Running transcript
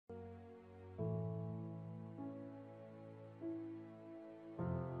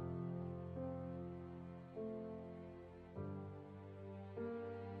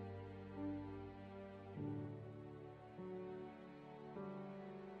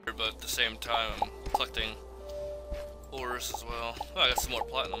but at the same time I'm collecting ores as well. Oh, I got some more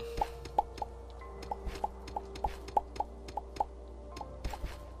platinum.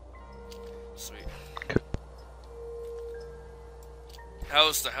 Sweet.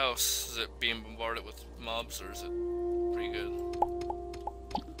 How's the house? Is it being bombarded with mobs, or is it pretty good?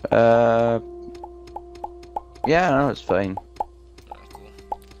 Yeah, no, it's fine. Oh, cool.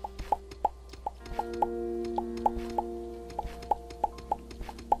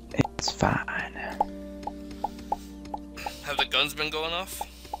 It's fine. Have the guns been going off?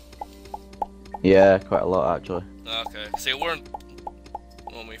 Yeah, quite a lot actually. Okay. See, it weren't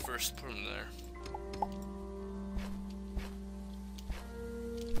when we first put them there.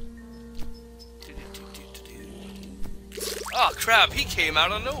 Oh crap, he came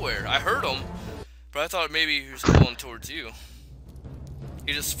out of nowhere. I heard him, but I thought maybe he was going towards you.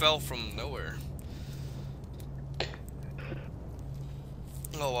 He just fell from nowhere.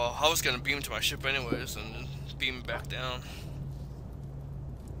 Oh well, I was gonna beam to my ship anyways and then beam back down.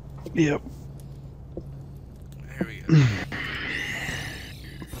 Yep. Here we go.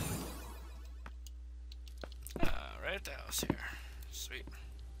 Right at the house here. Sweet.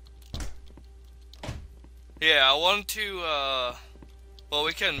 Yeah, I want to, well,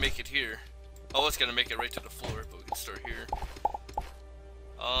 we can make it here. I was gonna make it right to the floor, but we can start here.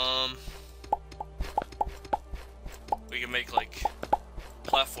 We can make, like,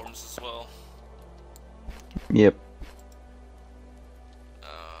 platforms as well. Yep.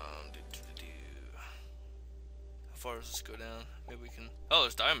 How far does this go down? Maybe we can, oh,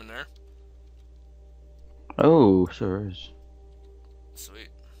 there's diamond there. Oh, sure is. Sweet.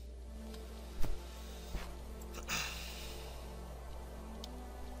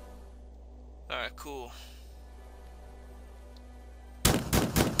 Alright, cool.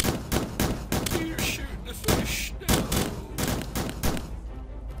 You're shooting the fish. No.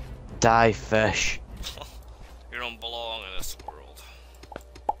 Die, fish. You don't belong in this world.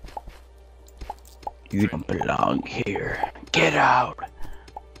 You don't belong here. Get out.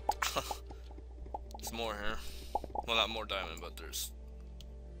 There's more here. Well, not more diamond, but there's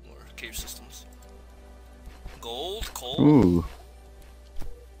more cave systems. Gold, coal. Ooh.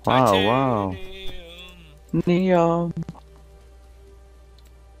 Wow, wow. Neon.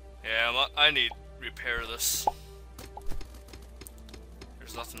 Yeah, I need repair this.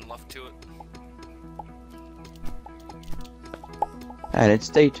 There's nothing left to it. And it's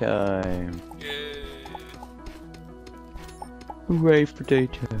daytime. Yay. Hooray for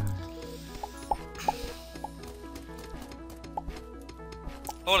daytime.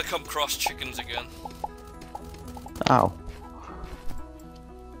 I want to come cross chickens again. Ow.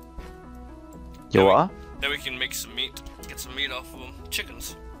 You what? Then we can make some meat. Get some meat off of them.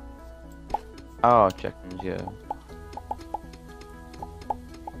 Chickens. Oh, chickens, yeah.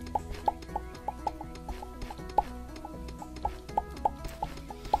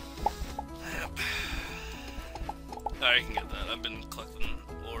 Yep. Alright, you can get that. I've been collecting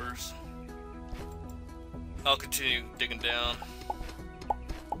ores. I'll continue digging down.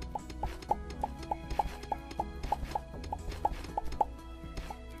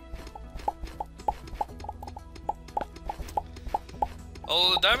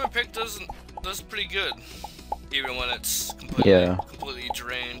 Although the diamond pick does pretty good, even when it's completely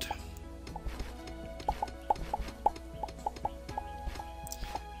drained.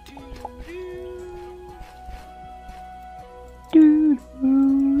 Hey,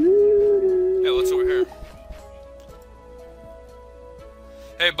 what's over here?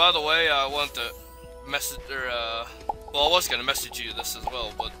 Hey, by the way, I want to message, or well, I was gonna message you this as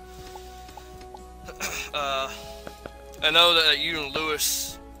well, but I know that you and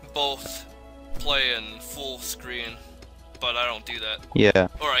Lewis both play in full screen, but I don't do that. Yeah.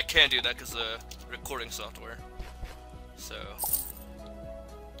 Or I can't do that because of the recording software. So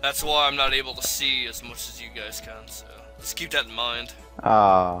that's why I'm not able to see as much as you guys can. So just keep that in mind.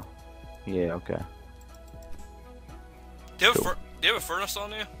 Ah. Yeah. Okay. Do you have a furnace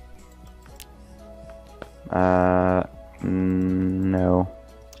on you? No.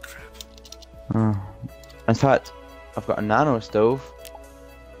 Crap. In fact, I've got a nano stove.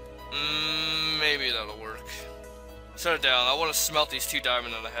 Maybe that'll work. Set it down. I want to smelt these 2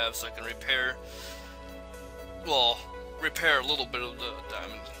 diamond that I have so I can repair. Well, repair a little bit of the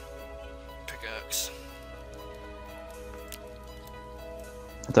diamond pickaxe.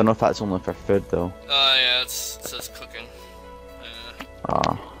 I don't know if that's only for food though. Yeah, it says cooking. Yeah.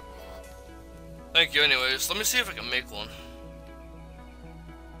 Ah. Thank you anyways. Let me see if I can make one.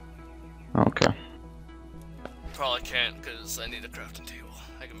 Okay. Probably can't because I need a crafting table.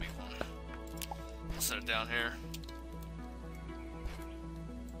 I can make one. I'll set it down here.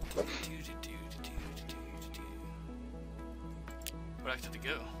 Where did it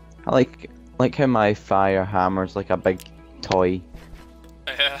go? I like how my fire hammer's like a big toy.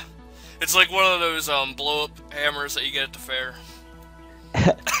 Yeah. It's like one of those blow up hammers that you get at the fair.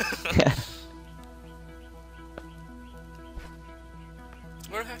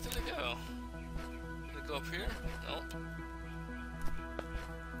 Where the heck did it go? Did it go up here? Nope.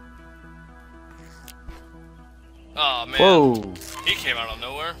 Oh man. Whoa! He came out of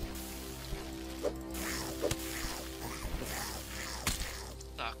nowhere.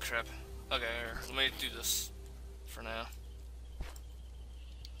 Oh crap. Okay, here, let me do this for now.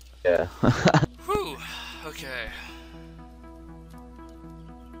 Yeah. Whew. Okay.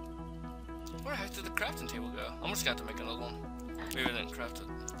 Where the heck did the crafting table go? I'm just gonna have to make another one. Maybe I didn't craft it.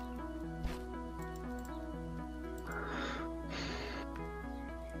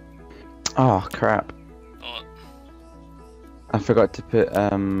 Oh crap! What? I forgot to put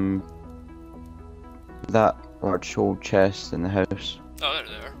that large old chest in the house. Oh, there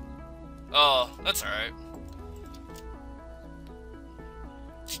they are. Oh, that's alright.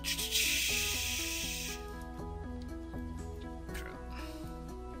 Crap.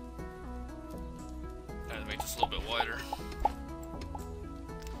 I had to make this a little bit wider.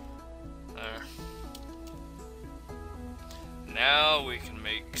 There. Now we can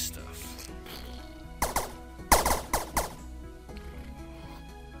make stuff.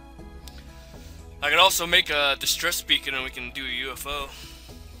 I could also make a distress beacon and we can do a UFO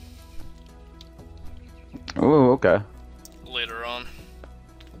Oh, okay. later on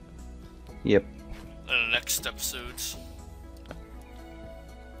Yep. in the next episodes.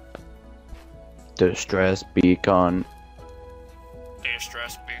 Distress beacon.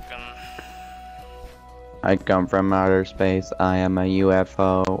 Distress beacon. I come from outer space. I am a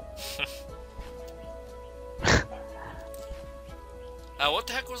UFO. What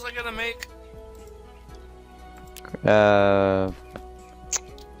the heck was I gonna make?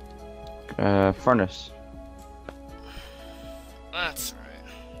 Furnace. That's right.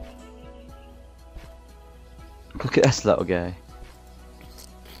 Look at this little guy.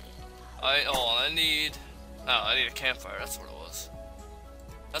 I need a campfire. That's what it was.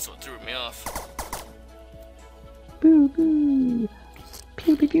 That's what threw me off. Boo boo.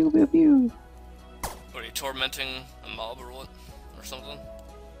 Pew pew pew pew pew. What are you, tormenting a mob or what? Or something?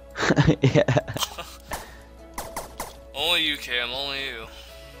 Yeah. Only you, Cam. Only you.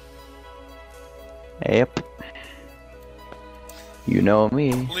 Yep. You know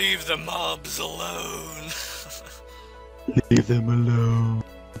me. Leave the mobs alone. Leave them alone.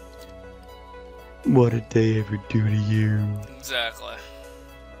 What did they ever do to you? Exactly.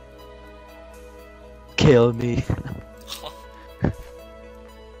 Kill me.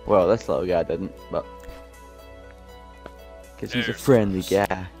 Well, this little guy didn't, but because he's a friendly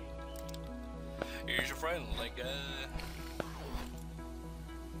guy. He's a friendly guy.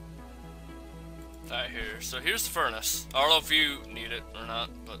 Alright, here. So here's the furnace. I don't know if you need it or not,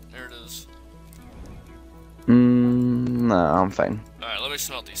 but here it is. No, I'm fine. Alright, let me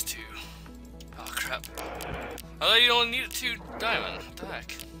smelt these two. Oh crap. I thought you only needed 2 diamond. What the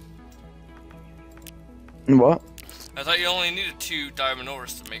heck? What? I thought you only needed 2 diamond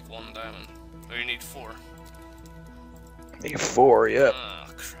ores to make 1 diamond. Or you need 4. Need 4, yep. Oh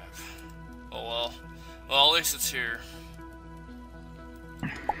crap. Oh well. Well, at least it's here. We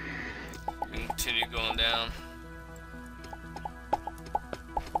can continue going down.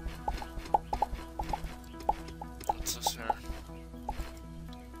 What's this here?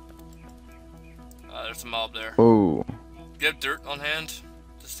 There's a mob there. Ooh. Do you have dirt on hand?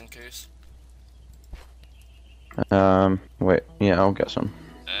 Just in case. Wait. Yeah, I'll get some.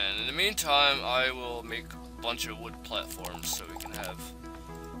 And in the meantime, I will make a bunch of wood platforms so we can have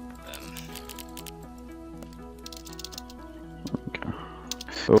them. Okay.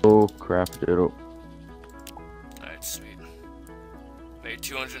 Oh, crafted it up. Alright, sweet. Made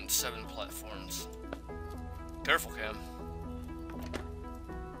 207 platforms. Careful, Cam.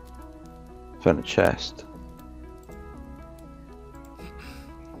 Found a chest.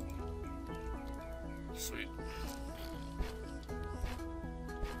 Sweet.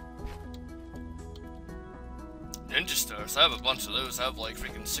 Ninja stars. I have a bunch of those. I have like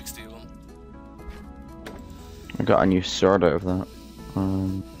freaking 60 of them. I got a new sword out of that.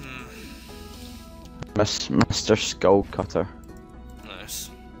 Mr. Skull Cutter. Nice.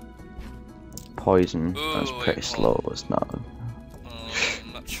 Poison. Ooh, That's wait, pretty hold slow, it's not.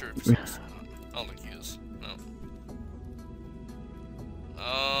 I'm not sure if it's also. I don't think he is. No.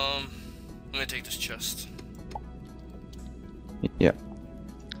 Let me take this chest. Yeah.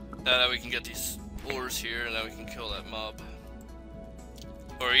 Now that we can get these ores here, and then we can kill that mob.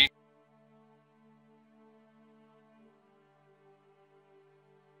 Or he